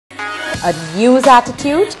A news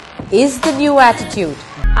attitude is the new attitude.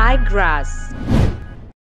 Igraasp.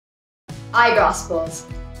 Igraspers.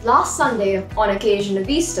 Last Sunday, on occasion of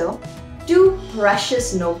Easter, 2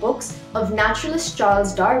 precious notebooks of naturalist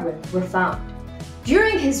Charles Darwin were found.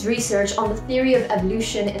 During his research on the theory of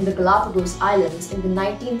evolution in the Galapagos Islands in the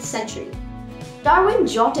 19th century, Darwin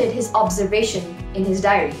jotted his observation in his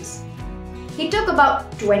diaries. He took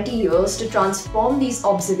about 20 years to transform these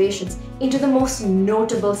observations into the most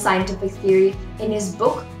notable scientific theory in his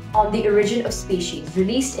book on the origin of species,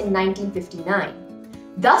 released in 1959.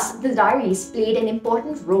 Thus, the diaries played an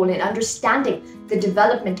important role in understanding the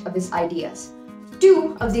development of his ideas.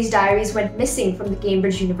 2 of these diaries went missing from the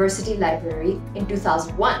Cambridge University Library in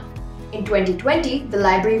 2001. In 2020, the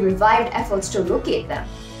library revived efforts to locate them.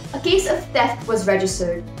 A case of theft was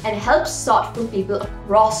registered and help sought from people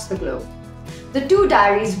across the globe. The 2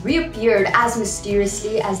 diaries reappeared as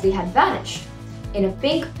mysteriously as they had vanished, in a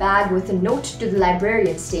pink bag with a note to the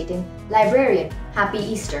librarian stating, "Librarian, Happy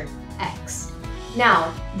Easter, X."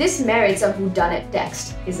 Now, this merits a whodunit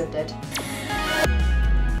text, isn't it?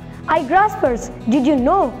 Igraspers, did you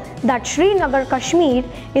know that Srinagar, Kashmir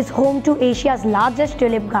is home to Asia's largest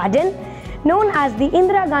tulip garden? Known as the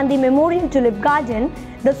Indira Gandhi Memorial Tulip Garden,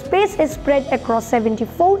 the space is spread across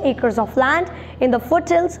 74 acres of land in the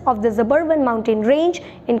foothills of the suburban mountain range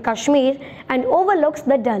in Kashmir and overlooks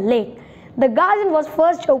the Dal Lake. The garden was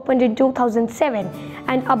first opened in 2007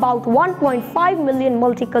 and about 1.5 million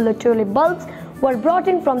multicolored tulip bulbs were brought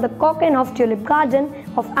in from the Keukenhof Tulip Garden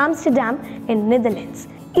of Amsterdam in Netherlands.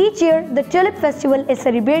 Each year, the Tulip Festival is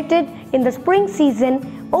celebrated in the spring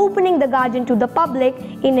season, opening the garden to the public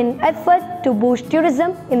in an effort to boost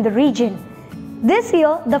tourism in the region. This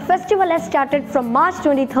year, the festival has started from March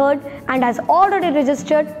 23rd and has already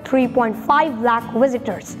registered 3.5 lakh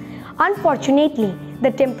visitors. Unfortunately,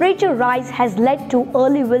 the temperature rise has led to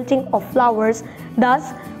early wilting of flowers,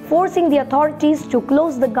 thus forcing the authorities to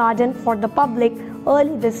close the garden for the public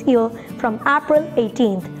early this year from April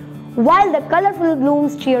 18th. While the colorful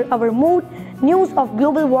blooms cheer our mood, news of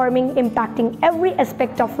global warming impacting every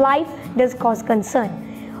aspect of life does cause concern.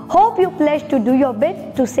 Hope you pledge to do your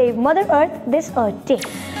bit to save Mother Earth this Earth Day.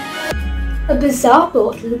 A bizarre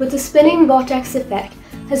portal with a spinning vortex effect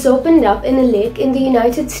has opened up in a lake in the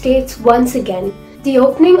United States once again. The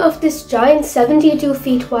opening of this giant 72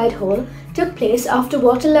 feet wide hole took place after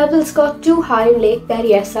water levels got too high in Lake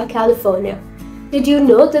Berryessa, California. Did you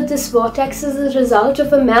know that this vortex is a result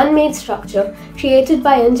of a man-made structure created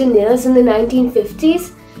by engineers in the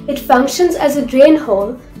 1950s? It functions as a drain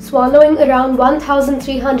hole, swallowing around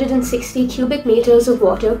 1,360 cubic meters of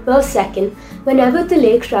water per second whenever the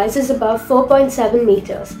lake rises above 4.7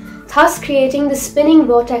 meters, thus creating the spinning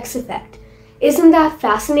vortex effect. Isn't that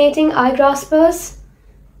fascinating, Igraspers?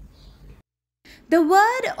 The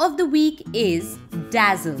word of the week is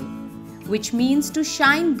dazzle, which means to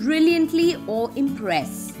shine brilliantly or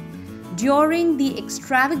impress. During the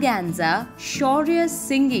extravaganza, Shaurya's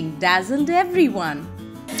singing dazzled everyone.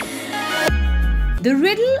 The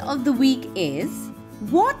riddle of the week is,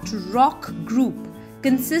 what rock group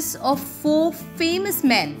consists of 4 famous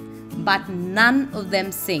men but none of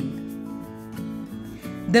them sing?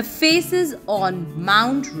 The Faces on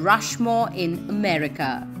Mount Rushmore in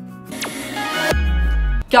America.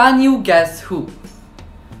 Can you guess who?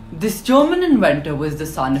 This German inventor was the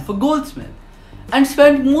son of a goldsmith and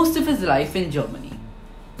spent most of his life in Germany.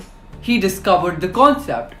 He discovered the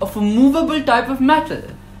concept of a movable type of metal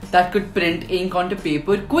that could print ink onto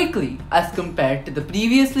paper quickly as compared to the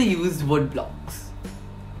previously used wood blocks.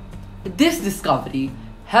 This discovery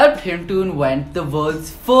helped him to invent the world's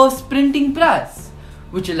first printing press,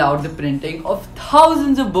 which allowed the printing of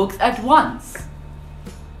thousands of books at once.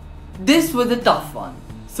 This was a tough one,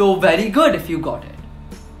 so very good if you got it.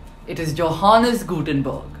 It is Johannes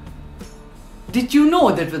Gutenberg. Did you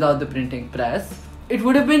know that without the printing press, it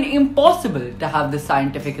would have been impossible to have the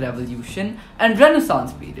scientific revolution and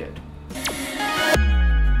Renaissance period?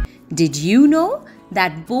 Did you know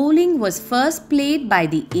that bowling was first played by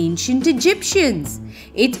the ancient Egyptians?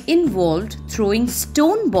 It involved throwing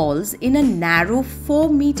stone balls in a narrow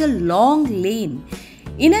 4-meter long lane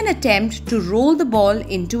in an attempt to roll the ball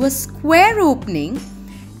into a square opening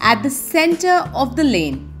at the center of the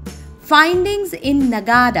lane. Findings in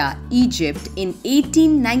Nagada, Egypt in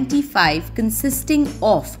 1895 consisting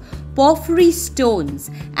of porphyry stones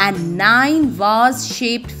and 9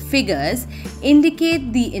 vase-shaped figures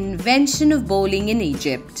indicate the invention of bowling in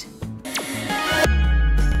Egypt.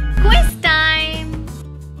 Quiz time!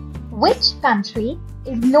 Which country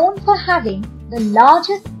is known for having the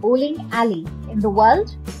largest bowling alley in the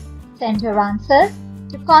world? Send your answers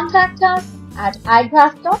to contact us at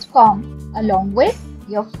igraasp.com along with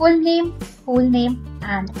your full name, whole name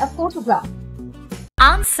and a photograph.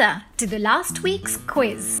 Answer to the last week's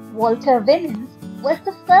quiz. Walter Winans was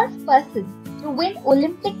the first person to win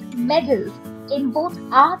Olympic medals in both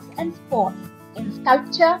arts and sports, in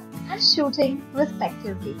sculpture and shooting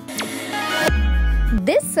respectively.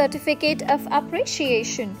 This certificate of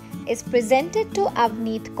appreciation is presented to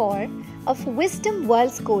Avneet Kaur of Wisdom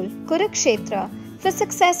World School, Kurukshetra, for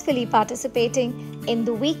successfully participating in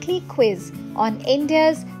the weekly quiz on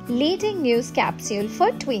India's leading news capsule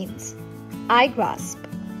for tweens, Igraasp.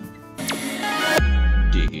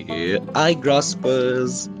 Dear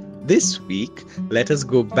Igraspers, this week let us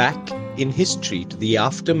go back in history to the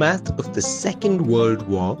aftermath of the Second World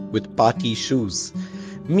War with party shoes.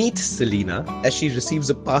 Meet Selena as she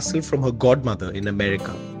receives a parcel from her godmother in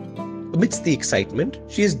America. Amidst the excitement,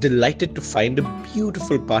 she is delighted to find a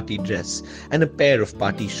beautiful party dress and a pair of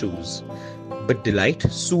party shoes. But delight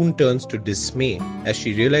soon turns to dismay as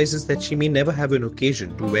she realizes that she may never have an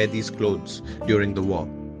occasion to wear these clothes during the war.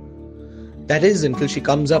 That is until she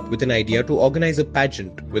comes up with an idea to organize a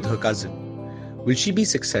pageant with her cousin. Will she be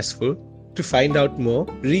successful? To find out more,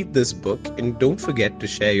 read this book and don't forget to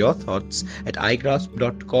share your thoughts at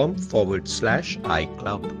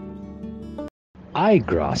igraasp.com/iClub.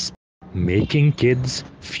 Igraasp, making kids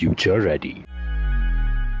future ready.